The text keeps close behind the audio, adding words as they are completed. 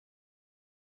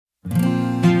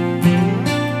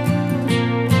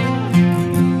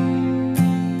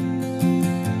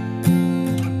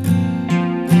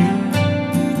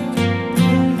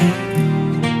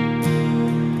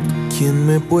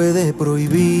¿Quién me puede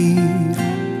prohibir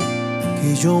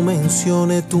que yo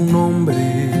mencione tu nombre?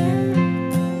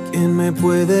 ¿Quién me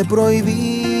puede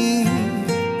prohibir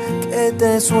que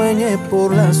te sueñe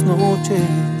por las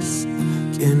noches?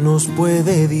 ¿Quién nos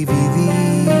puede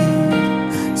dividir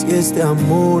si este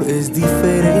amor es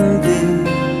diferente?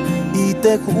 Y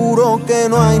te juro que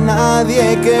no hay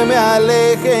nadie que me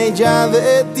aleje ya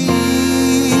de ti.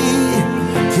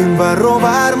 ¿Quién va a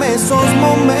robarme esos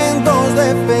momentos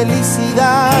de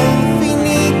felicidad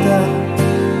infinita?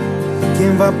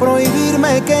 ¿Quién va a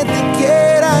prohibirme que te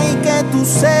quiera y que tú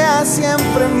seas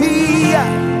siempre mía?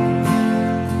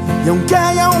 Y aunque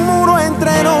haya un muro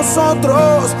entre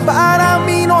nosotros, para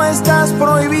mí no estás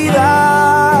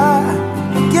prohibida.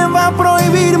 ¿Quién va a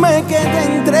prohibirme que te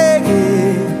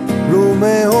entregue lo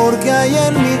mejor que hay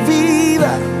en mi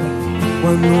vida?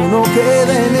 Cuando no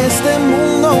quede en este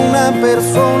mundo una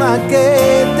persona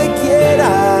que te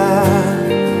quiera,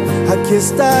 aquí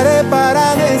estaré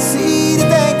para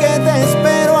decirte que te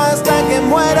espero hasta que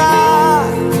muera.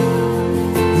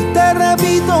 Y te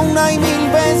repito una y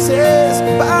mil veces,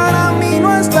 para mí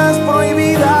no estás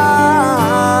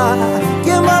prohibida.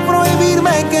 ¿Quién va a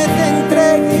prohibirme que te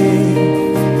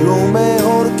entregue lo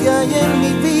mejor que hay en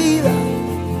mi vida?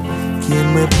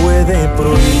 ¿Quién me puede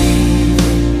prohibir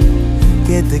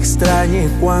que te extrañe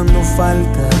cuando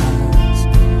faltas?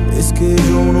 Es que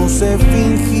yo no sé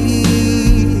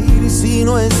fingir, si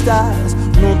no estás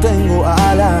no tengo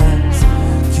alas.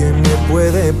 ¿Quién me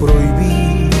puede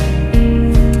prohibir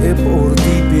que por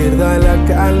ti pierda la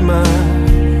calma?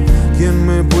 ¿Quién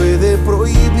me puede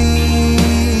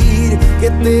prohibir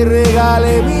que te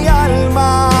regale mi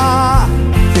alma?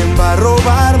 ¿Quién va a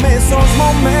robarme esos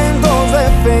momentos de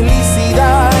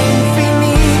felicidad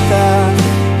infinita?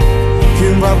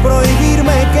 ¿Quién va a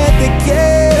prohibirme que te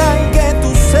quiera y que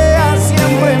tú seas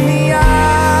siempre mía?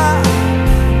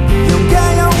 Y aunque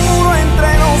haya un muro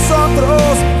entre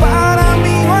nosotros, para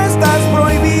mí no estás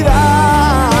prohibida.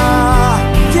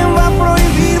 ¿Quién va a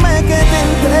prohibirme que te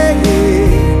entregue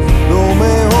lo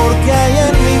mejor que hay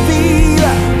en mi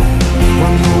vida?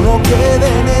 Cuando no quede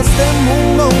en este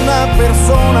mundo una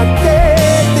persona que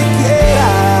te quiera,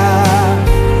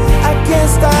 aquí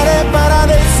estaré para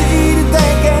decirte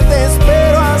que te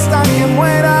espero hasta que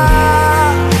muera.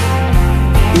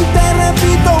 Y te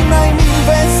repito una y mil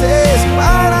veces,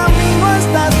 para mí no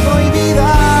estás prohibida.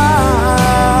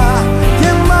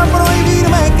 ¿Quién va a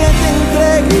prohibirme que te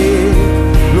entregue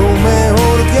lo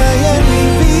mejor que hay en mi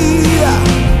vida?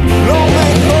 Lo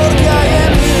mejor que hay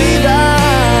en mi vida.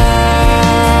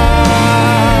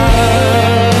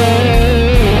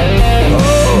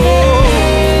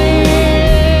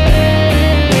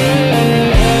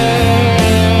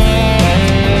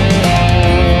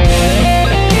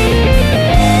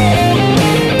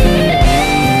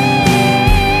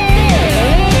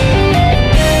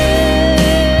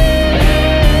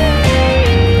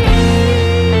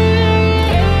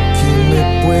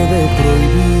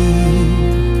 Prohibir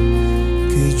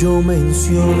que yo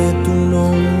mencione tu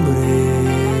nombre.